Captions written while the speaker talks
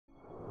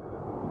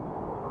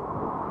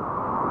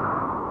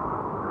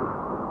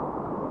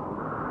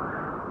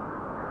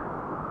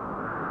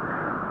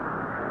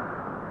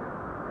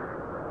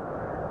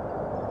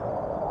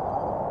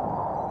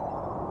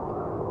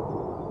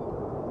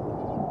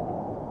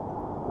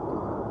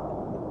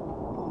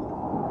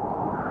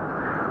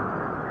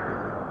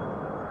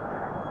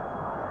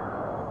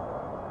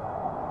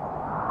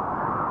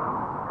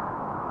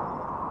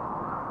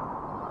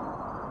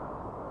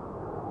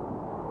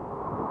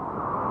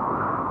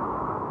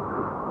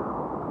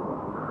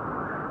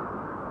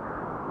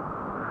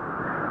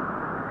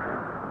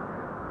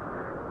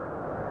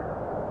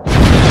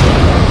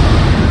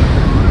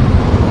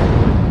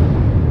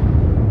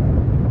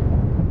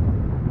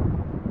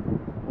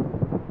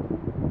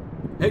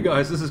Hey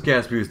guys, this is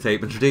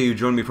gamingwithtape, and today you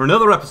join me for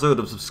another episode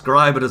of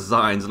Subscriber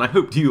Designs, and I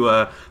hope you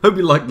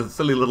like the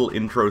silly little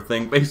intro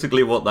thing.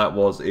 Basically what that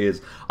was is,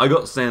 I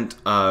got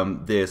sent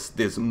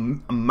this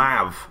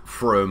MAV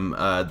from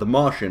The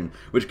Martian,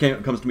 which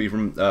comes to me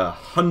from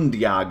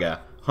Hundiaga,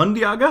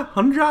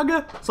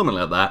 something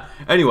like that.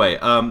 Anyway,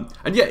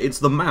 and yeah, it's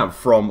the MAV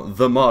from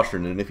The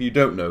Martian, and if you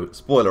don't know,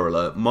 spoiler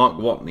alert, Mark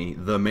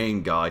Watney, the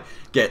main guy,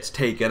 gets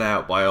taken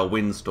out by a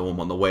windstorm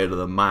on the way to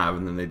the MAV,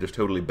 and then they just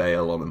totally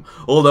bail on him.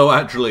 Although,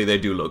 actually, they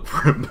do look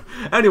for him.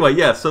 Anyway,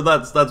 yeah, so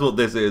that's what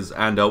this is,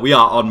 and we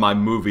are on my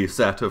movie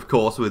set, of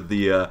course, with the,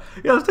 yeah,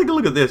 let's take a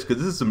look at this, because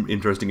this is some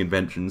interesting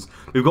inventions.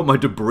 We've got my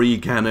debris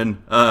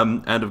cannon,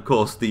 and of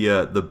course,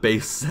 the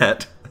base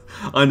set.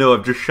 I know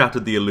I've just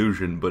shattered the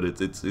illusion, but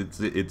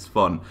it's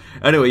fun.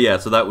 Anyway, yeah,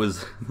 so that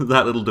was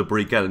that little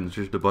debris cannon. It's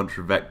just a bunch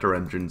of vector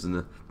engines and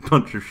a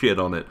bunch of shit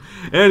on it.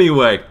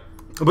 Anyway,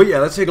 but yeah,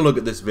 let's take a look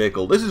at this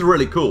vehicle. This is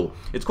really cool.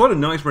 It's quite a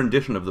nice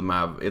rendition of the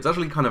MAV. It's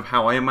actually kind of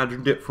how I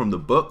imagined it from the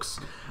books.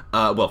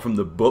 Well, from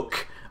the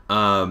book.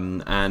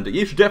 And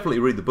you should definitely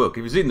read the book.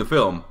 If you've seen the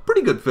film,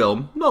 pretty good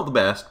film. Not the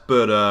best,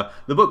 but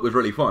the book was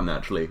really fun,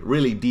 actually.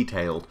 Really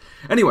detailed.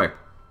 Anyway.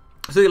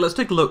 So yeah, let's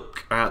take a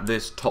look at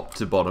this top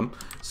to bottom.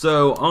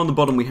 So on the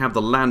bottom we have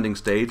the landing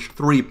stage,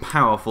 3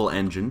 powerful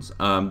engines.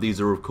 These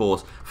are of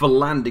course for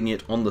landing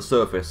it on the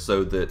surface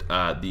so that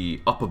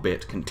the upper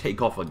bit can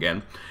take off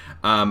again.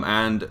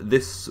 And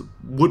this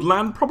would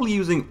land probably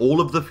using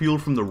all of the fuel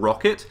from the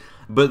rocket,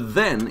 but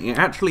then it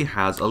actually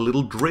has a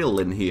little drill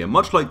in here,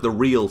 much like the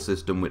real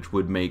system, which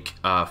would make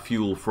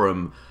fuel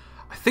from,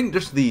 I think,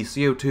 just the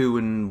CO2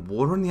 and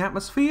water in the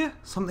atmosphere?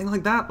 Something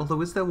like that?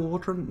 Although, is there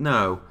water?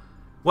 No.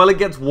 Well, it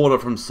gets water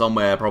from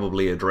somewhere,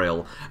 probably a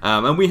drill.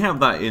 And we have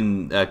that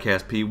in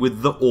KSP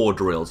with the ore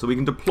drill, so we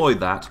can deploy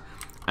that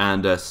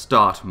and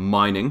start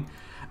mining.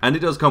 And it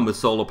does come with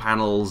solar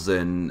panels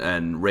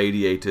and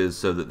radiators,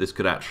 so that this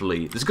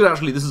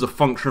is a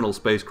functional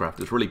spacecraft.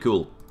 It's really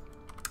cool.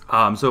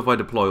 So if I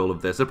deploy all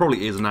of this, there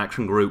probably is an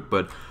action group,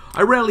 but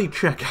I rarely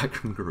check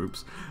action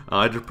groups.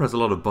 I just press a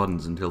lot of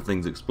buttons until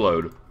things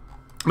explode.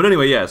 But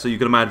anyway, yeah, so you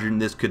can imagine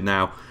this could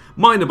now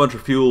mine a bunch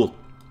of fuel,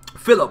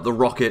 fill up the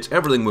rocket,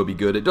 everything will be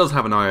good. It does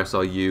have an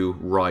ISRU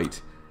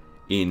right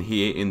in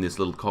here, in this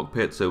little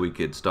cockpit, so we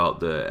could start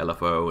the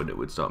LFO and it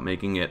would start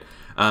making it.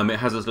 It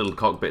has this little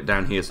cockpit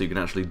down here, so you can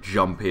actually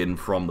jump in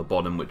from the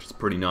bottom, which is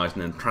pretty nice,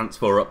 and then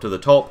transfer up to the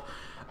top.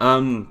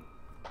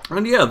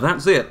 And yeah,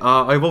 that's it.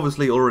 I've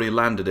obviously already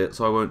landed it,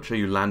 so I won't show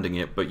you landing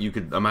it, but you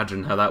could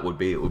imagine how that would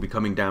be. It would be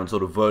coming down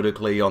sort of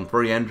vertically on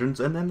 3 engines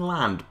and then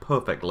land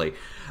perfectly.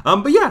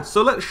 But yeah,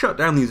 so let's shut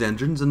down these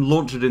engines and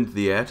launch it into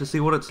the air to see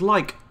what it's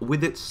like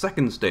with its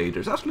second stage.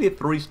 It's actually a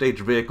 3-stage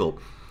vehicle.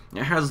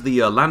 It has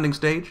the landing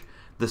stage,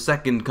 the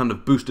second kind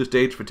of booster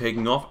stage for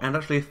taking off, and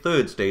actually a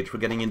 3rd stage for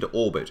getting into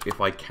orbit,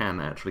 if I can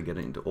actually get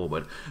into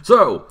orbit.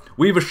 So,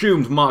 we've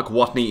assumed Mark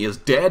Watney is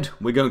dead.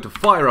 We're going to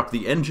fire up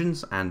the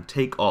engines and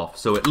take off.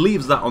 So it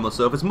leaves that on the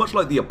surface, much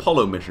like the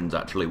Apollo missions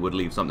actually would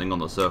leave something on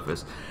the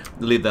surface,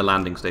 leave their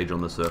landing stage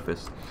on the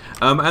surface.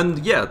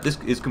 And yeah, this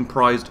is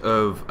comprised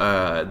of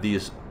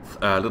these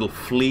little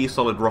flea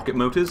solid rocket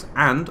motors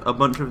and a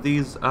bunch of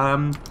these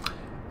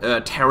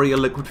Terrier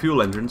liquid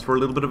fuel engines for a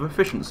little bit of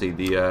efficiency.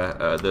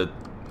 The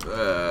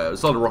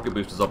solid rocket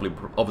boosters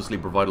obviously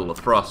provide all the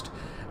thrust,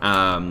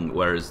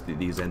 whereas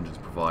these engines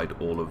provide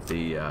all of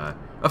the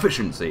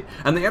efficiency.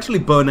 And they actually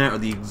burn out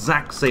at the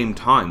exact same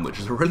time, which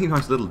is a really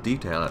nice little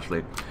detail,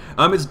 actually.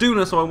 It's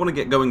Duna, so I want to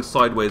get going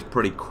sideways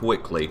pretty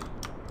quickly,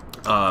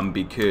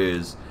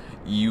 because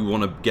you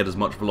want to get as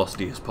much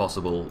velocity as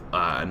possible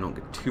and not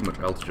get too much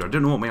altitude. I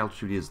don't know what my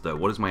altitude is, though.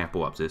 What is my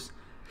apoapsis?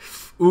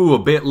 Ooh, a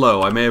bit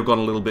low. I may have gone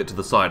a little bit to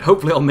the side.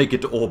 Hopefully I'll make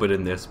it to orbit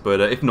in this, but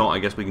if not, I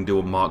guess we can do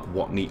a Mark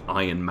Watney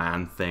Iron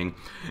Man thing.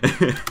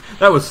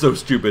 That was so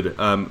stupid. It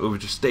was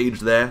just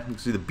staged there. You can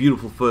see the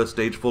beautiful first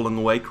stage falling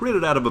away,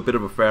 created out of a bit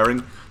of a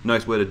fairing.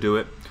 Nice way to do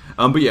it.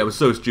 But yeah, it was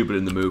so stupid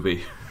in the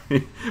movie.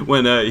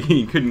 When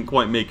he couldn't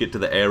quite make it to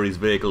the Ares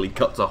vehicle, he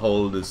cuts a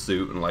hole in his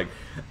suit, and like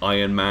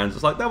Iron Man's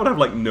just like, that would have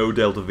like no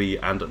delta V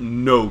and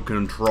no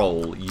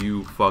control,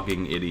 you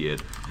fucking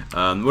idiot.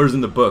 Whereas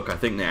in the book, I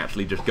think they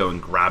actually just go and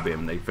grab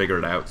him. They figure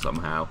it out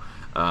somehow.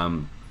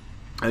 And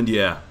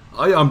yeah,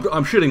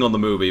 I'm shitting on the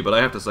movie, but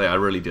I have to say I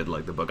really did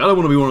like the book. I don't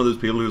want to be one of those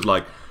people who's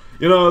like,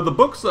 you know, the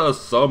books are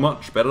so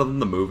much better than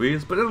the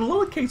movies, but in a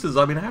lot of cases,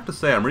 I mean, I have to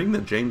say, I'm reading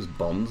the James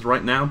Bonds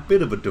right now.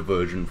 Bit of a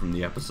diversion from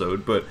the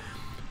episode, but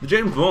the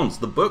James Bonds,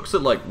 the books are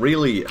like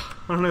really, I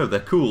don't know,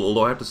 they're cool,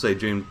 although I have to say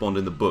James Bond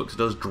in the books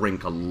does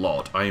drink a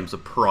lot. I am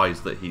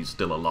surprised that he's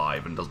still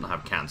alive and doesn't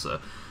have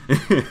cancer.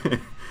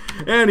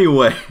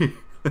 Anyway,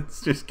 let's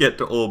just get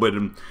to orbit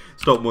and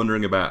stop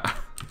wondering about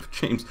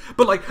James.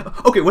 But like,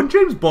 okay, when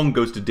James Bond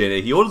goes to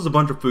dinner, he orders a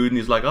bunch of food and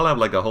he's like, I'll have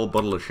like a whole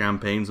bottle of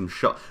champagne, some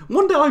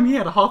one time he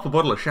had a half a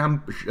bottle of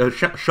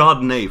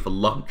Chardonnay for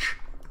lunch.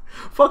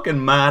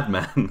 Fucking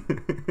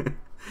madman.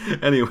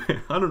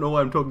 Anyway, I don't know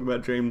why I'm talking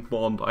about James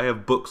Bond. I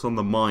have books on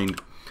the mind.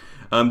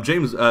 Not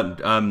James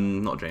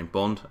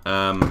Bond.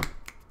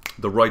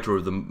 the writer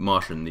of The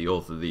Martian, the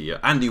author,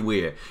 Andy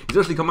Weir, he's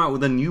actually come out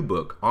with a new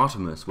book,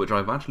 Artemis, which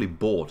I've actually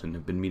bought and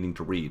have been meaning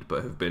to read,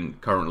 but have been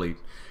currently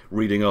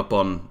reading up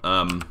on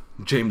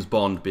James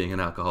Bond being an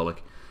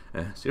alcoholic.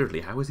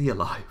 Seriously, how is he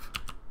alive?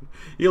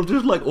 He'll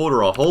just like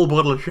order a whole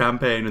bottle of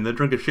champagne and then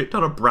drink a shit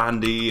ton of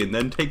brandy and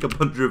then take a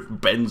bunch of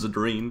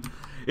Benzedrine.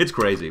 It's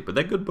crazy, but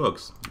they're good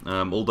books.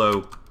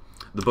 Although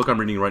the book I'm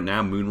reading right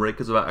now,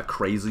 Moonraker, is about a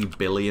crazy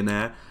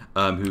billionaire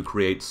who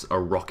creates a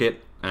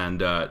rocket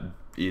and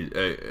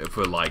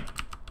for like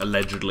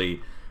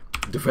allegedly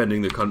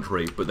defending the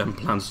country, but then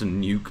plans to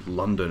nuke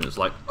London. It's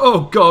like,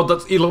 oh god,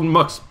 that's Elon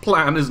Musk's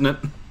plan, isn't it?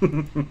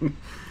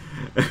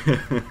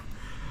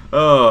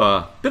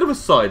 Bit of a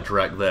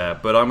sidetrack there,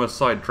 but I'm a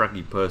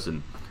sidetracky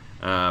person.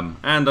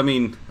 And I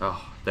mean,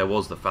 there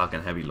was the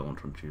Falcon Heavy launch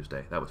on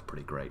Tuesday. That was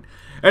pretty great.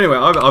 Anyway,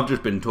 I've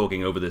just been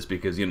talking over this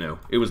because, you know,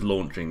 it was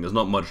launching. There's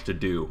not much to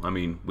do. I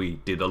mean, we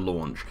did a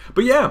launch.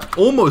 But yeah,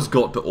 almost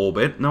got to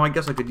orbit. Now, I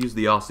guess I could use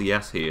the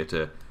RCS here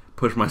to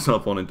push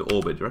myself on into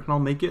orbit. Do you reckon I'll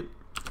make it?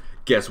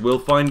 Guess we'll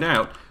find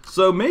out.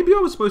 So maybe I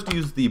was supposed to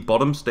use the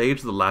bottom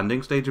stage, the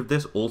landing stage of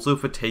this, also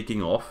for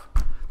taking off.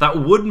 That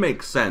would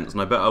make sense,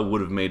 and I bet I would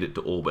have made it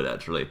to orbit,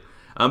 actually.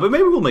 But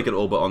maybe we'll make it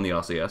orbit on the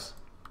RCS.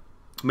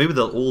 Maybe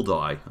they'll all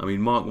die. I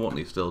mean, Mark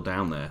Watney's still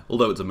down there.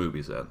 Although it's a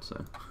movie set,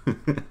 so...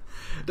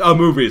 A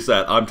movie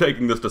set. I'm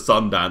taking this to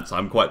Sundance.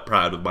 I'm quite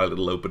proud of my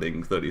little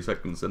opening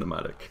 30-second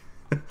cinematic.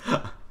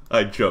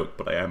 I joke,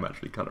 but I am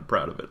actually kind of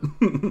proud of it.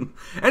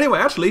 Anyway,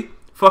 actually,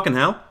 fucking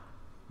hell.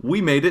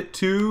 We made it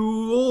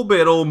to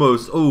orbit,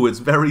 almost. Oh, it's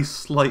very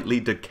slightly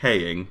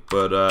decaying,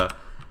 but,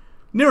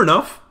 near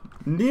enough.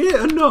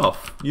 Near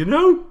enough, you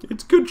know?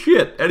 It's good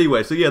shit.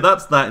 Anyway, so yeah,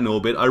 that's that in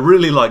orbit. I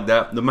really like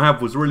that. The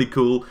map was really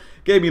cool.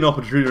 Gave me an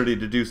opportunity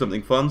to do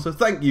something fun. So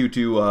thank you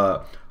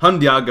to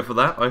Hundiaga for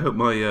that. I hope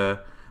my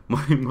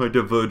my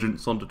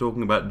divergence onto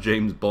talking about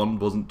James Bond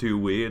wasn't too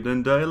weird.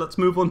 And let's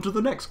move on to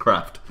the next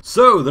craft.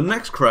 So the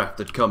next craft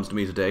that comes to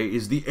me today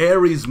is the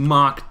Ares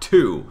Mark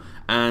II.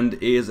 And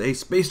is a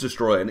space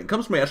destroyer, and it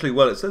comes to me actually,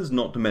 well, it says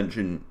not to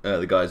mention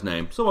the guy's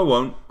name, so I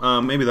won't.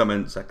 Maybe that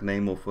meant second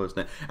name or first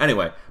name.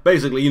 Anyway,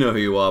 basically, you know who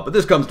you are, but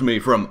this comes to me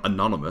from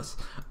Anonymous,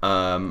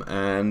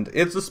 and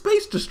it's a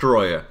space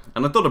destroyer,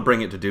 and I thought I'd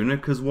bring it to Duna,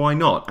 because why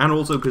not? And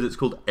also because it's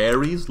called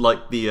Ares,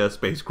 like the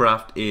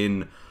spacecraft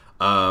in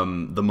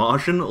The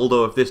Martian,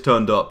 although if this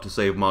turned up to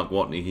save Mark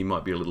Watney, he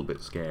might be a little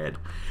bit scared.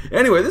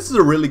 Anyway, this is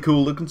a really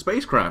cool looking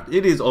spacecraft.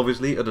 It is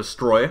obviously a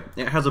destroyer.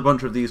 It has a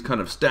bunch of these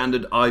kind of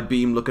standard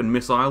I-beam looking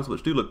missiles,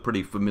 which do look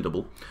pretty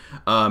formidable.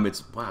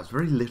 It's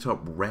very lit up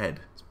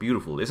red. It's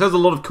beautiful. It has a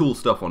lot of cool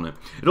stuff on it.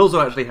 It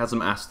also actually has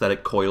some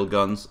aesthetic coil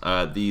guns.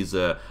 These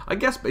I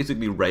guess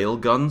basically rail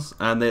guns,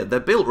 and they're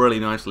built really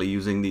nicely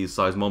using these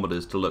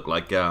seismometers to look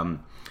like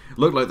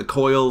the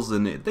coils,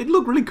 and they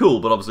look really cool,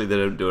 but obviously they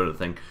don't do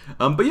anything.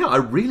 But yeah, I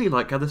really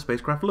like how the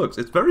spacecraft looks.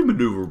 It's very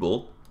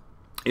maneuverable.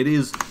 It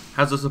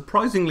has a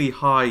surprisingly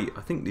high,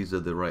 I think these are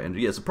the right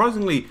engine, yeah,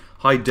 surprisingly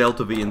high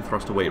delta V and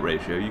thrust to weight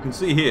ratio. You can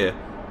see here,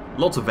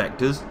 lots of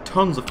vectors,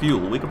 tons of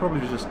fuel. We could probably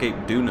just escape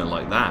Duna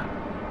like that.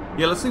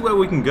 Yeah, let's see where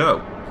we can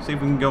go. See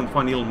if we can go and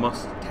find Elon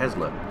Musk's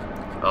Tesla.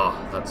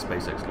 Oh, that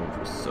SpaceX launch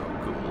was so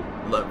cool.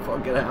 Look,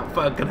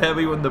 fucking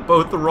heavy when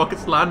both the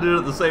rockets landed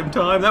at the same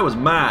time. That was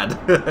mad.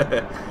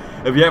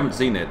 If you haven't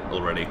seen it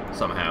already,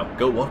 somehow,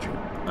 go watch it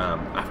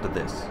after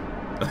this.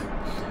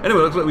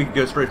 Anyway, looks like we could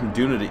go straight from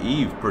Duna to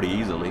Eve pretty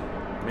easily.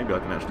 Maybe I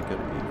can actually go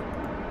to Eve.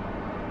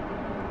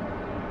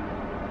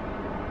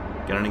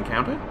 Get an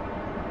encounter?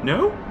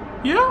 No?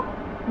 Yeah?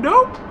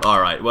 No?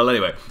 Alright, well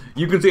anyway,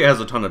 you can see it has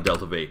a ton of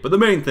Delta V, but the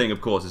main thing,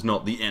 of course, is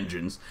not the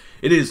engines,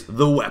 it is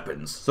the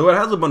weapons. So it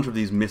has a bunch of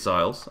these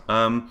missiles.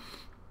 I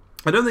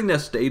don't think they're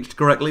staged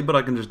correctly, but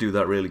I can just do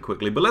that really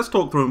quickly. But let's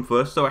talk through them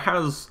first. So it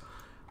has...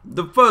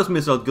 The first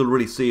missiles you'll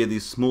really see are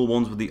these small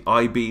ones with the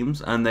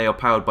I-beams, and they are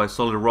powered by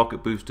solid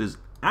rocket boosters,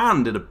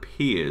 and it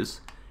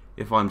appears,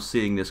 if I'm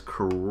seeing this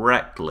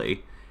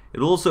correctly, it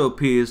also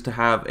appears to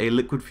have a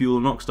liquid fuel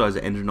and oxidizer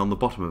engine on the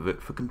bottom of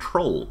it for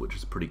control, which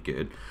is pretty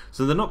good.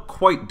 So they're not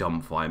quite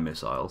dumbfire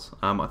missiles.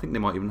 I think they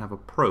might even have a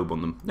probe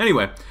on them.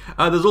 Anyway,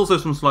 there's also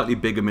some slightly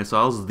bigger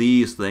missiles,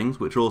 these things,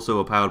 which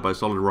also are powered by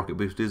solid rocket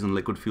boosters and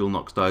liquid fuel and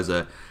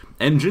oxidizer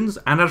engines,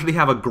 and actually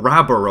have a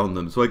grabber on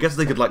them. So I guess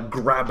they could like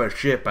grab a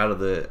ship out of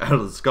the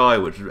sky,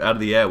 out of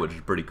the air, which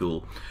is pretty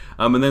cool.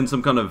 And then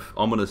some kind of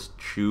ominous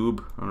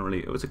tube. I don't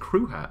really. Oh, it's a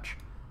crew hatch.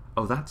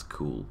 Oh, that's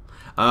cool.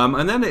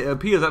 And then it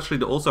appears actually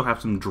to also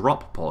have some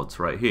drop pods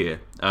right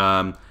here.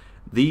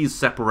 These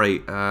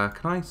separate... can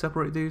I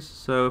separate these?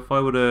 So if I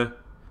were to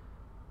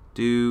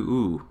do...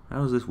 Ooh,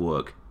 how does this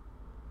work?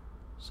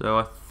 So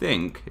I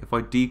think if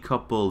I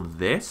decouple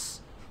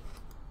this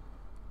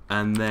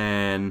and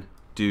then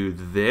do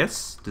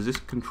this, does this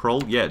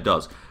control? Yeah, it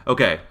does.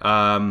 Okay,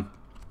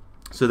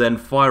 so then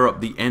fire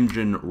up the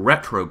engine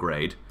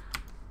retrograde.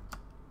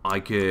 I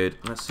could...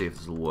 Let's see if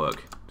this will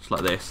work. Just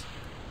like this.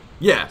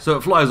 Yeah, so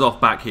it flies off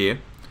back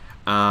here,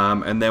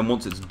 and then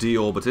once it's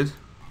deorbited,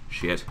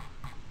 shit.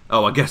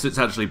 Oh, I guess it's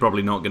actually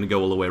probably not going to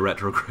go all the way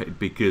retrograde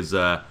because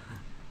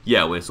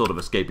yeah, we're sort of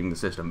escaping the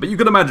system. But you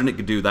can imagine it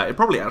could do that. It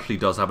probably actually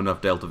does have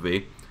enough delta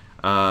V.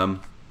 Might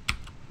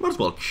as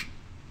well...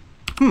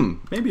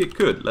 maybe it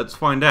could. Let's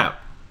find out.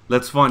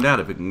 Let's find out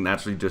if it can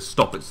actually just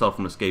stop itself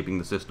from escaping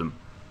the system.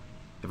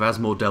 If it has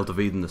more delta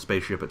V than the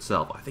spaceship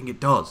itself. I think it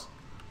does.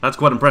 That's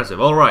quite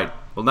impressive. Alright,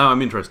 well now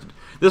I'm interested.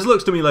 This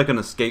looks to me like an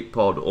escape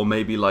pod, or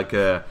maybe like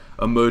a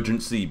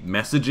emergency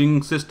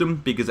messaging system,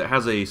 because it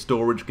has a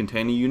storage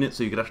container unit,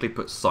 so you could actually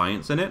put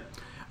science in it.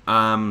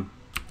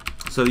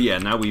 So yeah,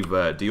 now we've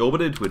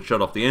deorbited, we'd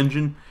shut off the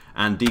engine,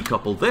 and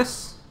decouple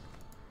this.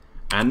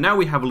 And now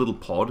we have a little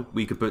pod.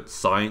 We could put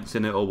science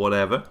in it or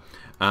whatever.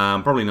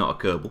 Probably not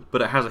a Kerbal,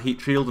 but it has a heat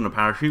shield and a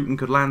parachute and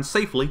could land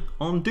safely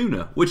on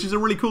Duna, which is a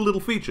really cool little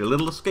feature, a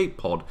little escape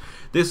pod.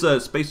 This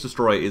Space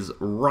Destroyer is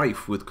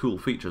rife with cool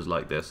features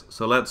like this,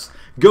 so let's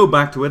go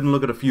back to it and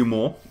look at a few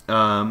more.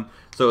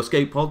 So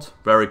escape pods,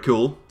 very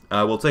cool.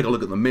 We'll take a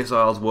look at the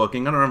missiles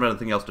working. I don't have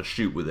anything else to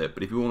shoot with it,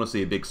 but if you want to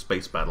see a big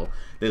space battle,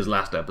 there's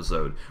last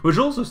episode, which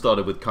also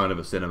started with kind of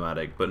a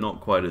cinematic, but not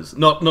quite as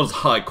not as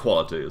high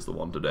quality as the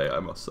one today, I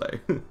must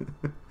say.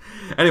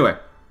 Anyway.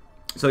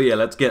 So yeah,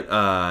 let's get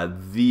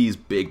these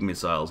big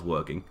missiles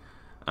working.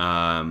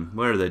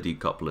 Where are their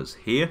decouplers?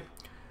 Here.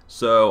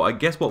 So I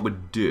guess what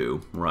we'd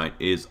do, right,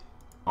 is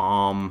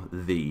arm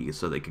these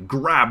so they can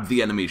grab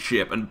the enemy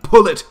ship and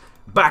pull it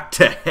back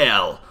to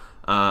hell.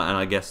 And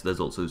I guess there's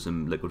also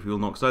some liquid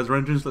fuel and oxidizer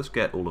engines. Let's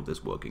get all of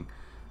this working.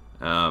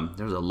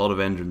 There's a lot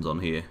of engines on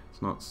here.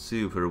 It's not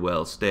super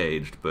well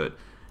staged, but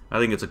I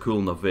think it's a cool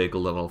enough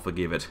vehicle that I'll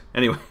forgive it.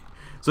 Anyway,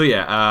 so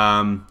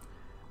yeah,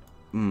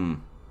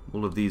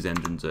 all of these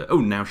engines are...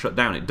 Oh, now shut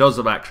down. It does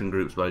have action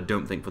groups, but I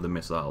don't think for the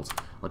missiles.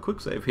 I'll quick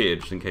save here,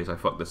 just in case I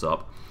fuck this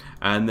up.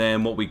 And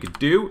then what we could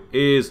do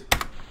is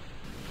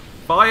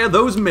fire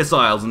those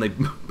missiles, and they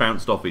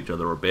bounced off each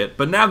other a bit.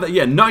 But now that,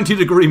 yeah,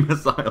 90-degree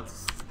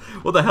missiles.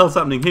 What the hell's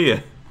happening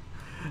here?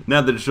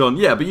 Now that it's shown...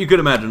 Yeah, but you could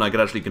imagine I could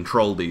actually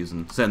control these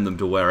and send them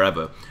to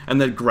wherever.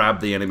 And then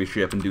grab the enemy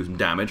ship and do some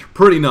damage.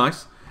 Pretty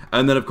nice.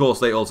 And then, of course,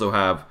 they also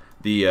have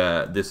the...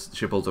 this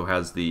ship also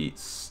has the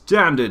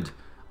standard...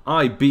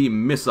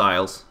 I-beam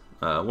missiles.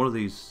 What are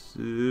these?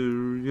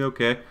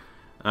 Okay.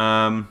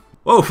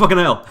 Oh, fucking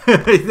hell.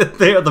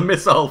 The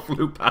missile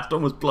flew past,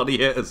 almost bloody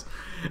hit us.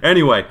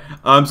 Anyway,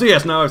 so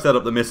yes, now I've set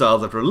up the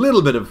missiles after a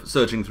little bit of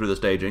searching through the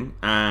staging.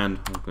 And,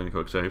 I'm going to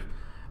quick save.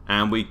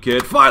 And we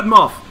could fire them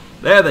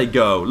off. There they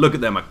go. Look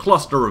at them, a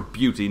cluster of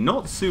beauty.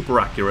 Not super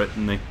accurate,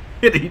 and they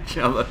hit each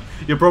other.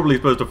 You're probably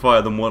supposed to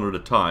fire them one at a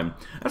time.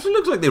 Actually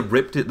looks like they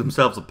ripped it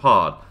themselves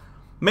apart.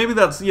 Maybe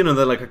that's, you know,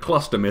 they're like a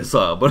cluster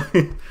missile, but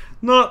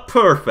not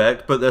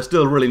perfect, but they're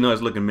still really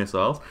nice looking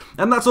missiles.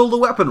 And that's all the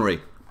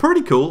weaponry.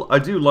 Pretty cool. I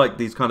do like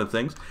these kind of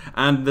things.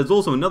 And there's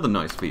also another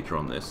nice feature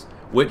on this,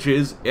 which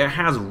is it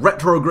has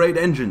retrograde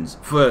engines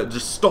for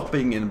just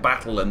stopping in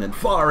battle and then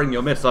firing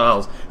your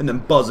missiles and then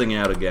buzzing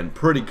out again.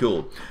 Pretty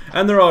cool.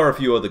 And there are a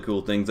few other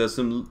cool things. There's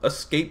some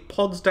escape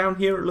pods down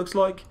here, it looks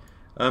like.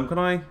 Can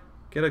I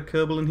get a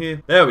Kerbal in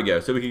here? There we go.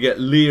 So we could get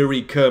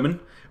Leary Kerman.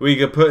 We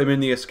could put him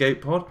in the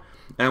escape pod.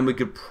 And we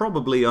could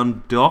probably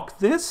undock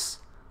this.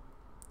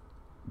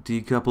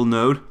 Decouple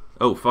node.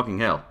 Oh, fucking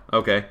hell.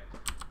 Okay.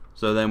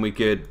 So then we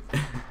could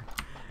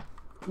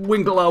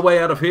winkle our way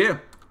out of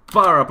here.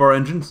 Fire up our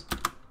engines.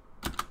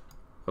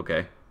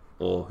 Okay.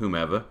 Or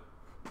whomever.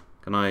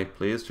 Can I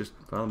please just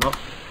fire them up?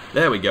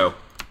 There we go.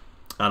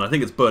 And I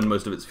think it's burned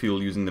most of its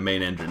fuel using the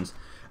main engines.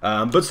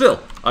 But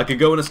still, I could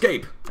go and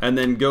escape. And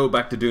then go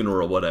back to Duna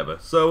or whatever.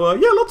 So,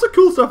 yeah, lots of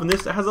cool stuff in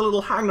this. It has a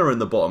little hanger in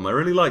the bottom. I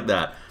really like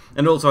that.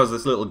 And it also has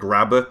this little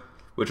grabber,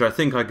 which I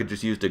think I could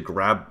just use to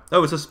grab...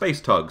 Oh, it's a space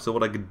tug, so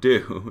what I could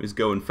do is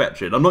go and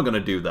fetch it. I'm not going to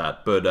do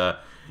that, but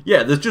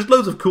yeah, there's just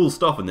loads of cool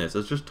stuff in this.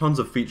 There's just tons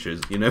of features,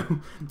 you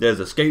know? There's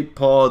escape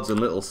pods and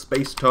little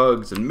space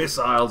tugs and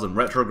missiles and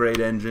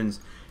retrograde engines.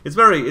 It's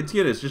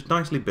you know, it's just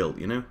nicely built,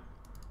 you know?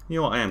 You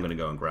know what, I am going to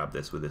go and grab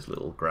this with this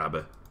little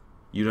grabber.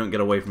 You don't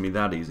get away from me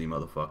that easy,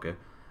 motherfucker.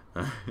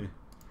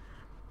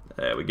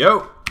 There we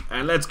go,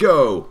 and let's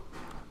go!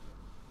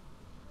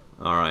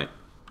 Alright.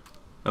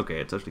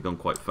 Okay, it's actually gone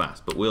quite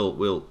fast, but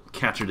we'll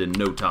catch it in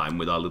no time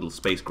with our little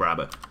space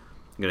grabber.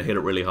 I'm gonna hit it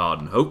really hard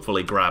and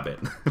hopefully grab it.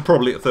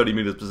 Probably at 30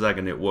 meters per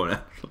second it won't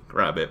actually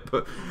grab it,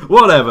 but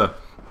whatever.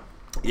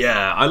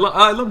 Yeah, I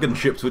love getting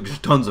ships with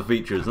just tons of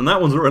features, and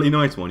that one's a really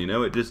nice one, you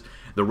know? It just,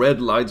 the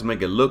red lights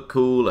make it look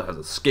cool, it has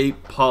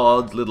escape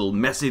pods, little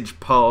message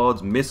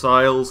pods,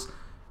 missiles.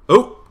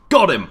 Oh,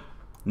 got him!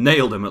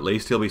 Nailed him at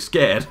least, he'll be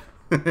scared.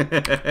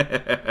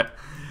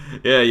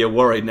 Yeah, you're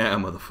worried now,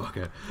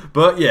 motherfucker.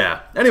 But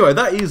yeah, anyway,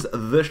 that is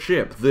the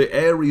ship, the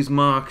Ares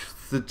Mark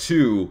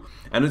II,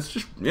 and it's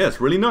just, yeah,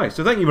 it's really nice.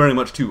 So thank you very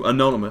much to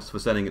Anonymous for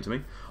sending it to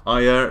me.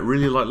 I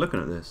really like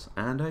looking at this,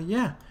 and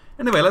yeah.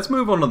 Anyway, let's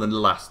move on to the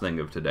last thing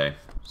of today.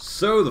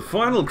 So the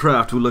final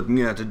craft we're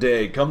looking at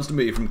today comes to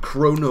me from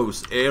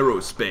Kronos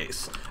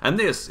Aerospace, and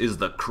this is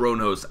the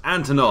Kronos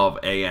Antonov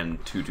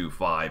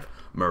AN-225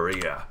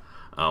 Maria.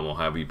 Or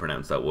however you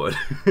pronounce that word.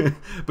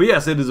 But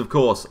yes, it is of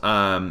course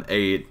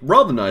a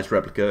rather nice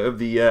replica of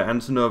the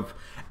Antonov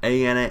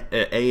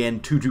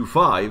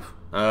AN-225,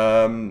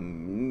 Yeah,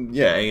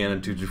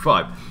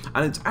 AN225.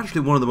 And it's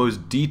actually one of the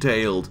most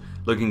detailed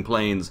looking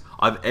planes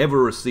I've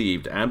ever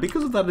received, and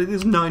because of that it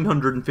is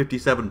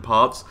 957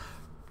 parts,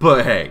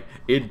 but hey,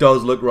 it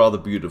does look rather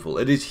beautiful.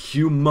 It is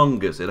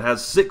humongous. It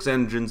has 6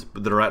 engines,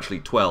 but there are actually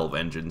 12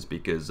 engines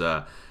because,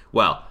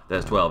 well,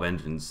 there's 12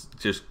 engines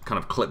just kind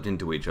of clipped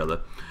into each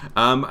other.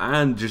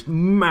 And just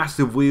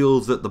massive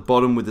wheels at the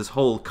bottom with this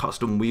whole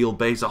custom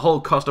wheelbase, a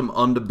whole custom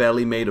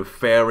underbelly made of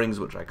fairings,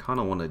 which I kind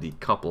of want to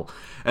decouple.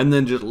 And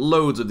then just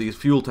loads of these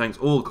fuel tanks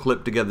all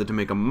clipped together to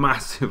make a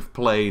massive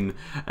plane.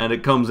 And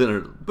it comes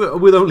in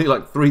with only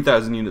like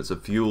 3,000 units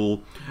of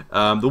fuel.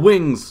 The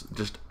wings,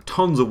 just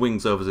tons of wing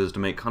surfaces to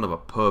make kind of a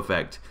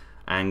perfect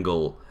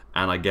angle,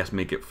 and I guess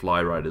make it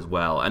fly right as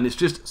well. And it's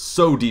just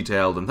so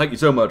detailed, and thank you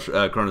so much,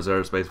 Kronos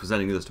Aerospace, for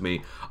sending this to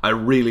me. I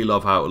really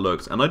love how it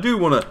looks, and I do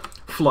want to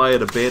fly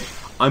it a bit.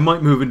 I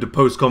might move into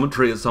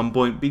post-commentary at some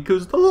point,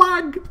 because the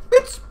lag,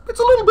 it's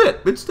a little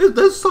bit.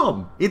 There's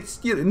some. It's,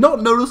 you know,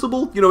 not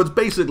noticeable. You know, it's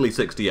basically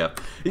 60 F.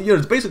 You know,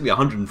 it's basically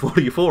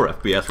 144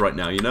 FPS right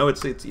now. You know,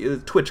 it's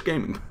Twitch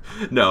gaming.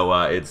 No,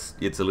 it's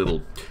a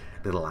little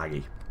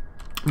laggy.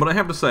 But I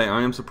have to say,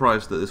 I am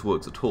surprised that this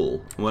works at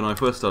all. When I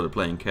first started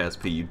playing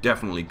KSP, you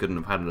definitely couldn't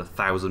have had a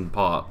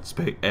 1,000-part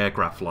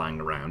aircraft flying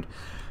around.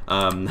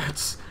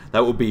 That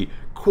would be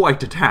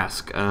quite a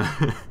task.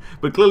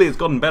 But clearly it's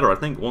gotten better. I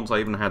think once I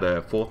even had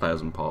a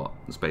 4,000-part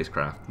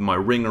spacecraft. My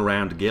ring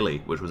around Gilly,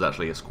 which was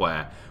actually a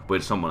square,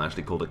 which someone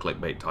actually called a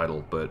clickbait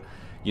title, but,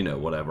 you know,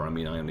 whatever. I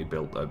mean, I only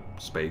built a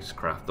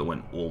spacecraft that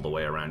went all the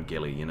way around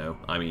Gilly, you know?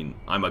 I mean,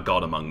 I'm a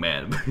god among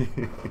men.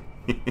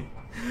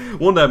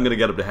 One day I'm gonna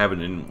get up to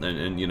heaven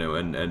and you know,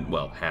 and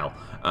well, hell,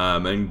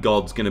 and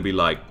God's gonna be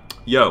like,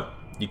 yo,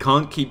 you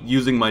can't keep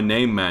using my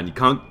name, man. You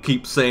can't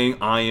keep saying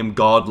I am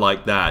God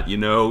like that, you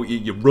know?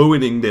 You're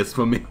ruining this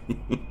for me.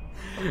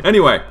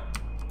 Anyway,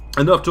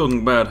 enough talking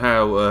about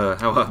how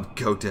I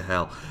go to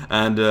hell,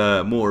 and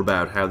more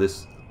about how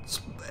this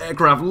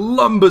aircraft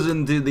lumbers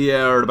into the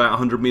air at about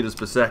 100 meters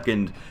per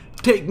second,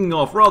 taking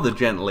off rather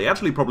gently.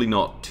 Actually, probably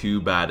not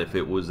too bad if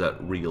it was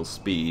at real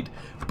speed,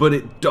 but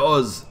it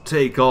does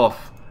take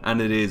off, and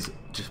it is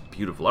just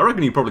beautiful. I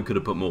reckon you probably could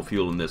have put more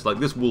fuel in this. Like,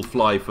 this will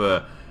fly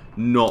for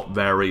not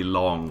very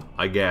long,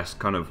 I guess.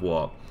 Kind of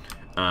what,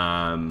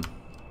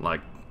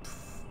 like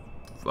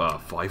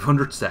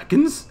 500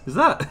 seconds? Is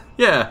that?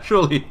 Yeah,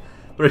 surely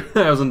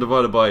 3,000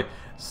 divided by,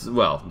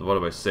 well,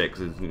 divided by 6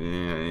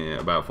 is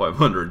about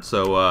 500.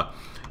 So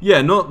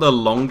yeah, not the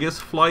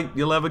longest flight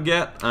you'll ever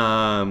get.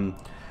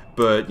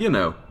 But, you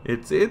know,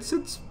 it's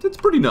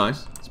pretty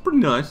nice. It's pretty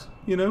nice,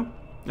 you know.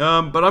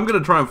 But I'm going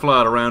to try and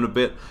fly it around a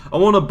bit. I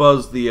want to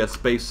buzz the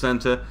Space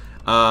Center.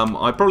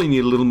 I probably need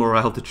a little more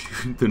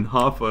altitude than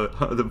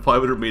than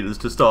 500 meters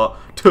to start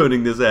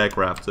turning this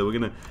aircraft. So we're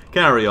going to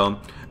carry on.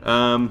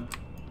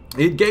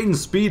 It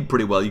gains speed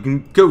pretty well. You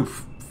can go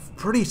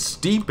pretty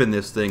steep in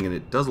this thing, and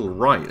it does all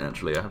right,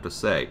 actually, I have to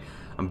say.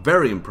 I'm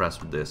very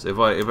impressed with this. If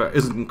it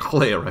isn't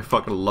clear, I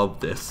fucking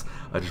love this.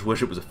 I just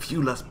wish it was a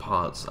few less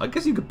parts. I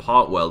guess you could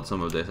part weld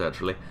some of this,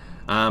 actually.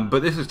 But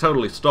this is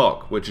totally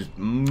stock, which is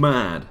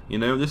mad. You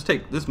know,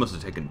 this must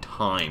have taken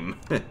time.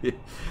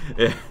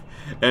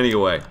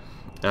 Anyway,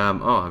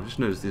 oh, I've just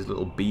noticed this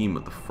little beam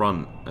at the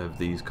front of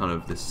these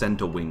the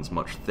center wing's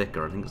much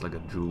thicker. I think it's like a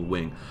dual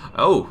wing.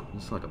 Oh,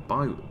 it's like a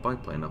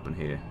biplane up in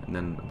here, and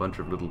then a bunch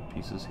of little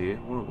pieces here.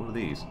 What are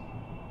these?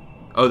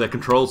 Oh, they're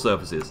control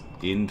surfaces.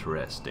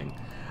 Interesting.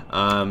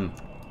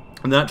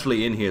 And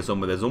actually in here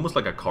somewhere there's almost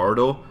like a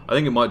corridor. I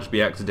think it might just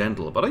be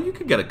accidental, but you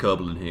could get a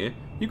Kerbal in here.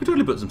 You could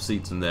totally put some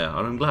seats in there,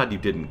 and I'm glad you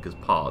didn't, because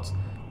parts.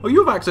 Oh, you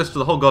have access to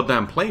the whole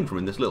goddamn plane from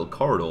in this little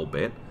corridor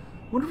bit.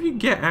 I wonder if you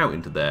get out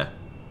into there.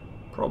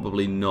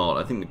 Probably not.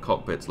 I think the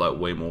cockpit's like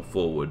way more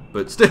forward,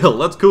 but still,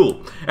 that's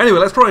cool. Anyway,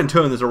 let's try and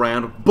turn this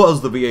around,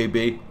 buzz the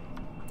VAB,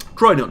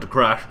 try not to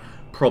crash.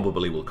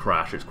 Probably will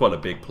crash, it's quite a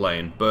big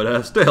plane,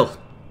 but still,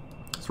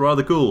 it's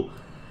rather cool.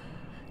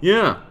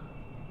 Yeah.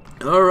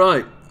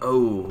 Alright.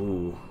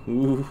 Oh.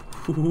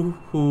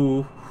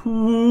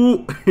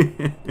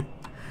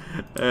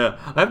 I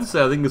have to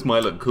say, I think this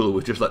might look cool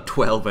with just like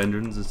 12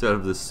 engines instead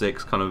of the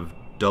 6 kind of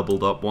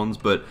doubled up ones,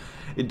 but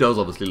it does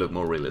obviously look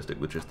more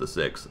realistic with just the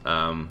 6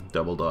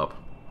 doubled up.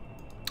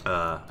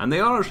 And they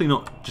are actually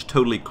not just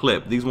totally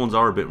clipped. These ones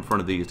are a bit in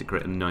front of these to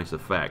create a nice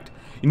effect.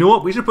 You know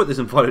what? We should put this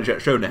in Fighter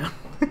Jet Showdown.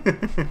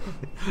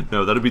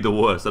 No, that'd be the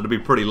worst. That'd be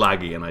pretty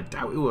laggy, and I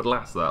doubt it would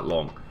last that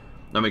long.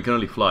 I mean, it can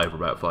only fly for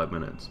about 5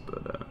 minutes,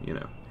 but, you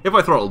know. If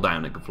I throttle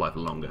down, it could fly for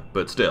longer.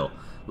 But still,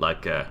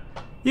 like,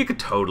 you could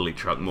totally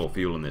chuck more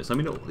fuel in this. I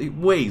mean, it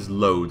weighs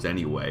loads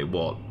anyway.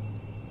 What?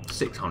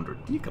 600.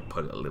 You could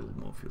put a little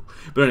more fuel.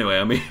 But anyway,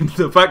 I mean,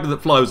 the fact that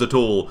it flies at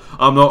all,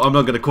 I'm not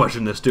going to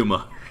question this too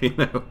much, you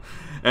know.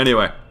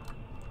 Anyway.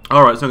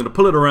 Alright, so I'm going to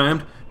pull it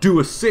around, do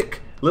a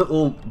sick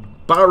little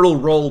barrel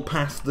roll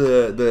past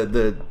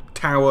the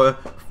tower,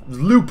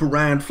 loop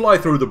around, fly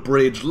through the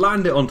bridge,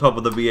 land it on top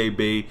of the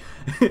VAB,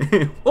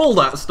 all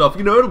that stuff,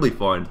 you know, it'll be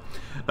fine.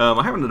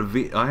 I haven't had a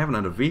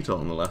VTOL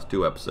in the last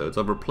 2 episodes.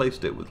 I've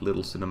replaced it with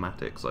little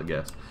cinematics, I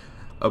guess.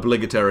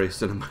 Obligatory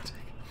cinematic.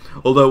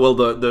 Although, well,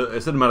 the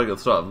cinematic at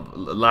the start of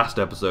last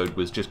episode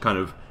was just kind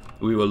of,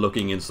 we were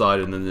looking inside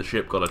and then the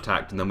ship got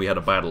attacked and then we had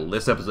a battle.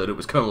 This episode, it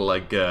was kind of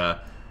like, I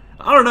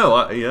don't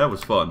know, yeah, that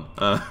was fun.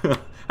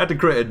 Had to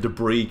create a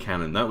debris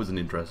cannon. That was an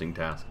interesting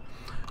task.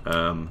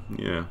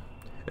 Yeah.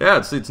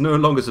 Yeah, it's no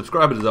longer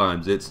subscriber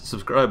designs. It's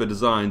subscriber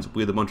designs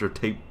with a bunch of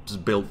tapes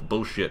built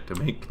bullshit to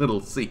make little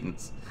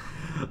scenes.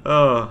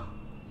 I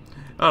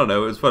don't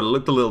know, it was fun. It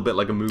looked a little bit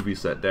like a movie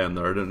set down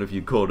there. I don't know if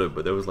you caught it,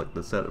 but there was like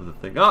the set of the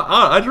thing.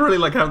 I just really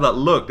like how that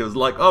looked. It was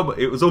like,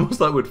 it was almost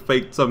like we'd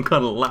faked some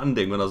kind of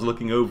landing when I was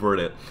looking over at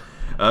it.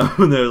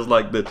 And there was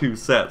like the two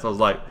sets. I was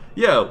like,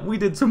 yeah, we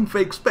did some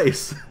fake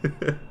space.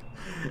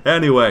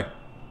 Anyway.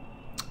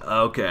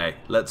 Okay,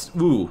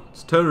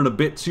 it's turning a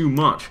bit too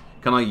much.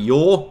 Can I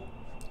yaw?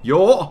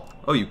 Yaw?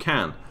 Oh, you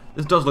can.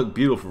 This does look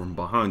beautiful from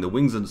behind. The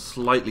wings are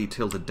slightly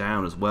tilted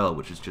down as well,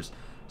 which is just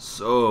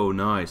so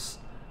nice.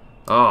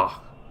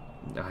 Oh,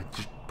 I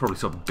just probably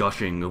stop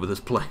gushing over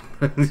this plane.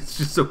 It's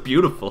just so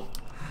beautiful.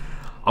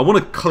 I want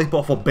to clip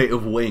off a bit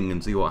of wing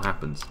and see what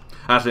happens.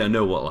 Actually, I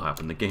know what will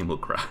happen. The game will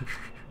crash.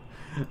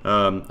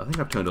 I think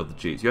I've turned off the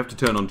cheats. You have to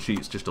turn on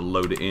cheats just to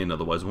load it in,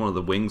 otherwise one of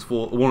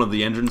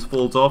the engines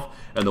falls off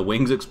and the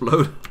wings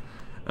explode.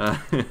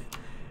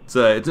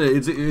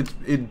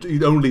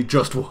 It only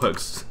just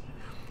works.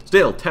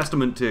 Still,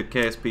 testament to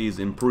KSP's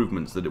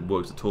improvements that it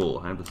works at all.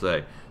 I have to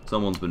say,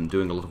 someone's been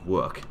doing a lot of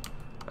work.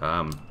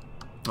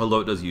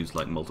 Although it does use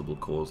like multiple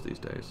cores these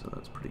days, so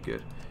that's pretty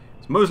good.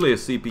 It's mostly a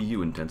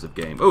CPU intensive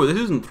game. Oh, this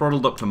isn't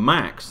throttled up to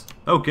max.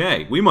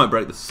 Okay, we might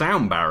break the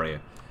sound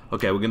barrier.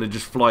 Okay, we're gonna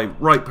just fly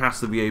right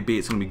past the VAB.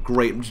 It's gonna be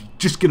great. I'm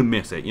just gonna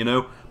miss it, you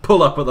know?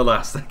 Pull up at the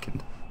last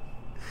second.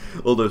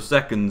 Although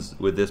seconds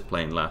with this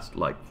plane last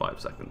like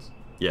 5 seconds.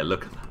 Yeah,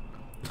 look at that.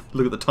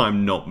 Look at the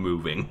time not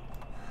moving.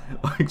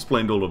 I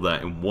explained all of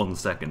that in 1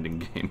 second in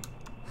game.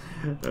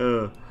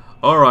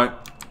 Alright.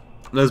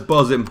 Let's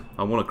buzz him.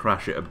 I want to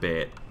crash it a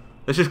bit.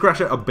 Let's just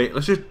crash it a bit.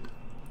 Let's just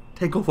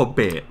take off a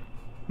bit.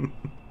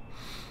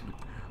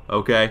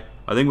 Okay.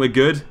 I think we're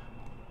good.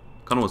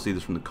 Kind of want to see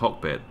this from the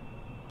cockpit.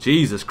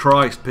 Jesus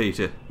Christ,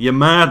 Peter. You're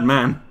mad,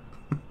 man.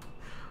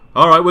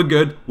 Alright, we're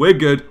good. We're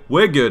good.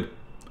 We're good.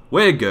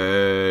 We're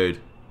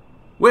good.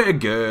 We're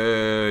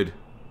good.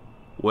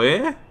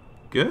 We're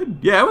good?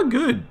 Yeah, we're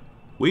good.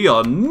 We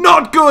are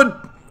not good!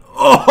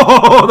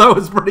 Oh, that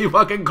was pretty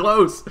fucking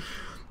close.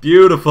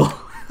 Beautiful.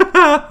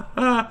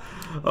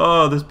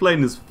 Oh, this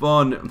plane is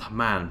fun.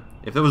 Man,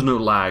 if there was no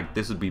lag,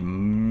 this would be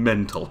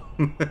mental.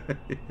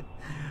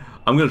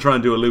 I'm going to try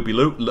and do a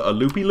loopy-loop. A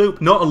loopy-loop?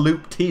 Not a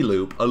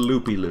loop-T-loop. A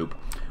loopy-loop.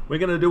 We're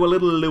going to do a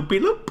little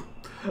loopy-loop.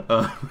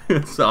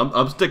 So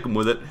I'm sticking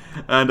with it.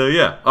 And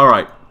yeah,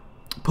 alright.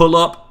 Pull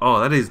up. Oh,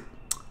 that is...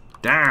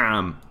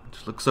 Damn. It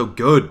just looks so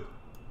good.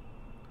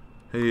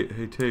 Hey,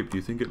 Tape, do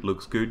you think it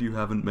looks good you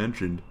haven't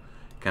mentioned?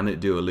 Can it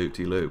do a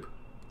loop-de-loop?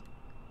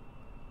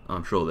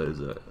 I'm sure there's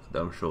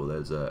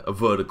a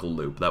vertical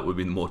loop. That would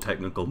be the more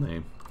technical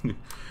name.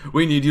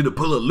 We need you to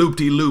pull a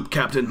loop-de-loop,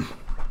 Captain.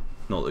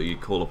 Not that you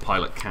call a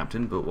pilot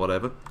Captain, but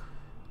whatever.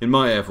 In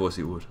my Air Force,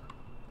 you would.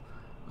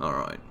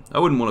 Alright. I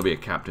wouldn't want to be a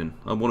Captain.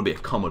 I want to be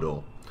a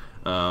Commodore.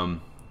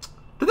 Do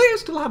they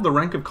still have the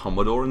rank of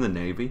Commodore in the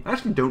Navy? I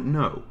actually don't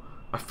know.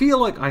 I feel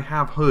like I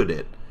have heard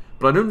it.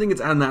 But I don't think it's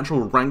a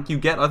natural rank you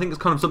get. I think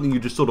it's kind of something you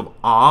just sort of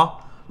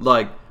are.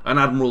 Like, an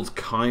Admiral's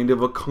kind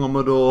of a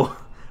Commodore.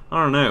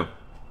 I don't know.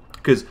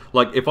 Because,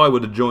 like, if I were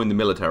to join the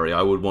military,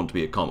 I would want to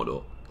be a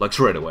Commodore. Like,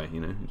 straight away, you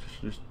know.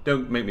 Just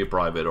don't make me a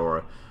private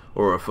or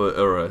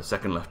a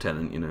second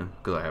lieutenant, you know.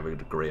 Because I have a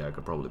degree, I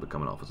could probably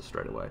become an officer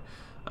straight away.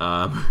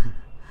 No,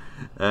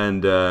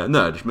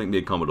 just make me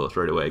a Commodore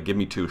straight away. Give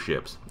me 2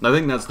 ships. I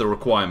think that's the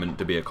requirement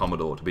to be a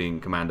Commodore, to be in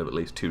command of at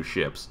least 2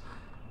 ships.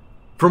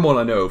 From what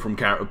I know from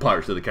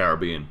Pirates of the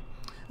Caribbean.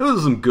 Those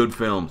are some good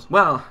films.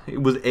 Well,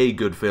 it was a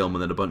good film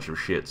and then a bunch of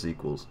shit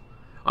sequels.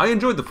 I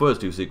enjoyed the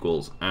first 2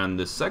 sequels, and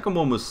the second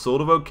one was sort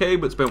of okay,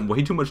 but spent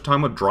way too much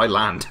time on dry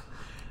land.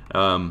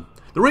 The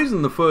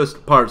reason the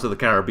first Pirates of the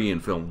Caribbean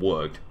film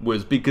worked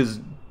was because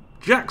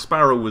Jack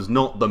Sparrow was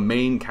not the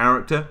main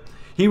character.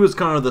 He was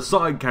kind of the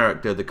side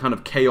character, the kind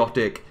of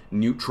chaotic,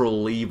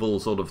 neutral, evil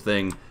sort of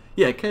thing.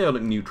 Yeah,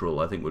 chaotic neutral,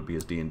 I think would be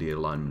his D&D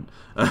alignment.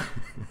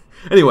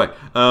 Anyway,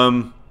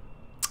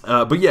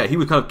 but yeah, he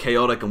was kind of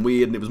chaotic and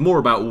weird, and it was more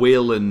about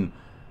Will and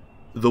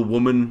the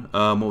woman,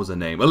 what was her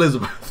name?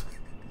 Elizabeth.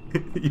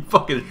 You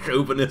fucking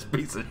chauvinist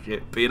piece of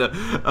shit, Peter.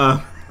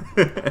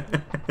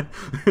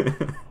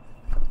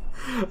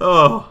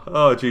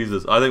 Oh,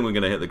 Jesus. I think we're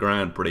going to hit the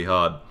ground pretty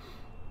hard.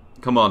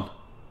 Come on.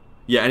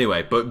 Yeah,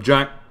 anyway, but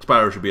Jack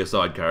Sparrow should be a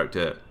side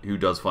character who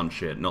does fun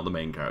shit, not the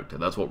main character.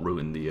 That's what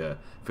ruined the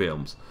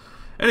films.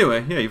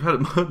 Anyway, yeah, you've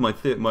heard my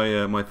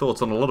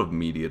thoughts on a lot of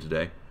media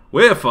today.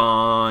 We're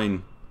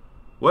fine.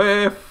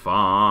 We're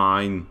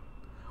fine.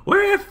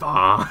 We're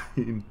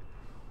fine.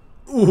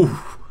 Ooh,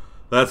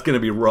 that's going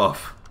to be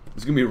rough.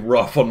 It's going to be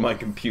rough on my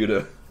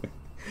computer.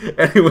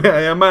 Anyway,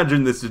 I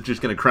imagine this is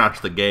just going to crash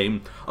the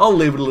game. I'll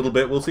leave it a little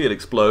bit. We'll see it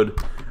explode.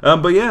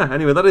 But yeah,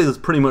 anyway, that is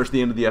pretty much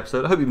the end of the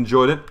episode. I hope you've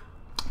enjoyed it.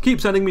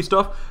 keep sending me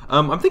stuff.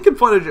 I'm thinking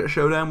Fighter Jet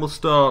Showdown will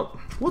start...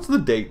 What's the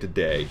date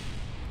today?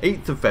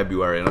 8th of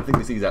February, and I think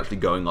this is actually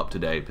going up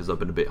today because I've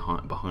been a bit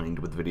behind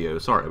with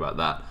videos. Sorry about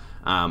that.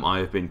 I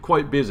have been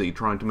quite busy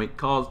trying to make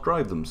cars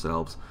drive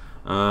themselves.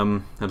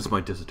 That is my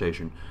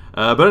dissertation.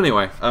 But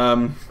anyway,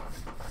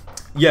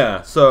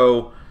 yeah,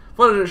 so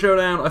Fighter Jet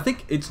Showdown, I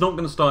think it's not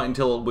going to start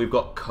until we've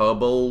got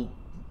Kerbal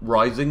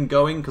Rising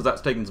going, because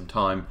that's taking some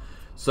time.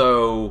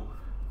 So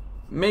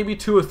maybe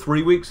 2 or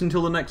 3 weeks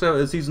until the next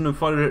season of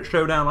Fighter Jet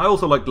Showdown. I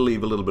also like to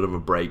leave a little bit of a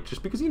break,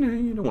 just because, you know,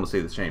 you don't want to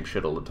see the same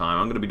shit all the time.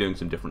 I'm going to be doing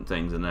some different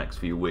things in the next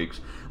few weeks.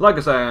 Like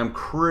I say, I'm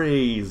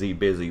crazy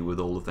busy with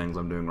all the things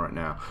I'm doing right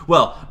now.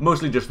 Well,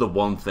 mostly just the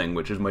one thing,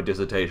 which is my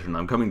dissertation.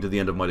 I'm coming to the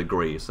end of my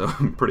degree, so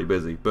I'm pretty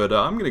busy. But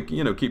I'm going to,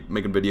 you know, keep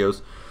making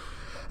videos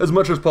as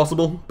much as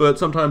possible, but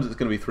sometimes it's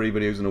going to be 3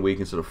 videos in a week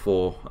instead of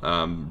 4.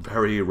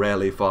 Very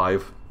rarely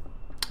 5.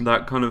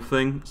 That kind of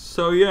thing.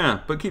 So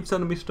yeah, but keep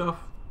sending me stuff.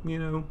 You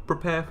know,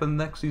 prepare for the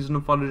next season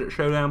of Fighter Jet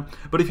Showdown.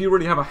 But if you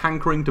really have a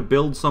hankering to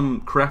build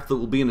some craft that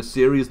will be in a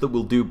series that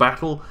will do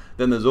battle,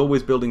 then there's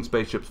always building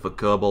spaceships for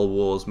Kerbal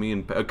Wars.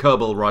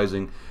 Kerbal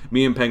Rising.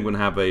 Me and Penguin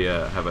have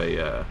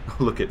a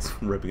look, it's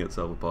ripping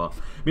itself apart.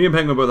 Me and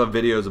Penguin both have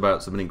videos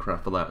about submitting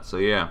craft for that. So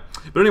yeah.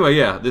 But anyway,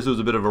 yeah, this was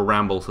a bit of a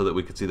ramble so that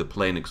we could see the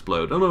plane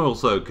explode, and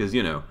also because,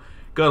 you know,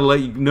 gotta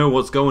let you know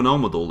what's going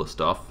on with all the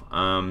stuff.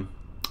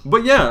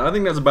 But yeah, I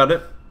think that's about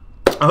it.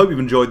 I hope you've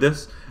enjoyed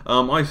this.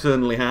 I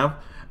certainly have.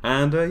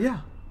 And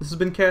yeah, this has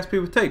been KSP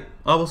with Tape.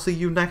 I will see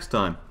you next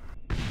time.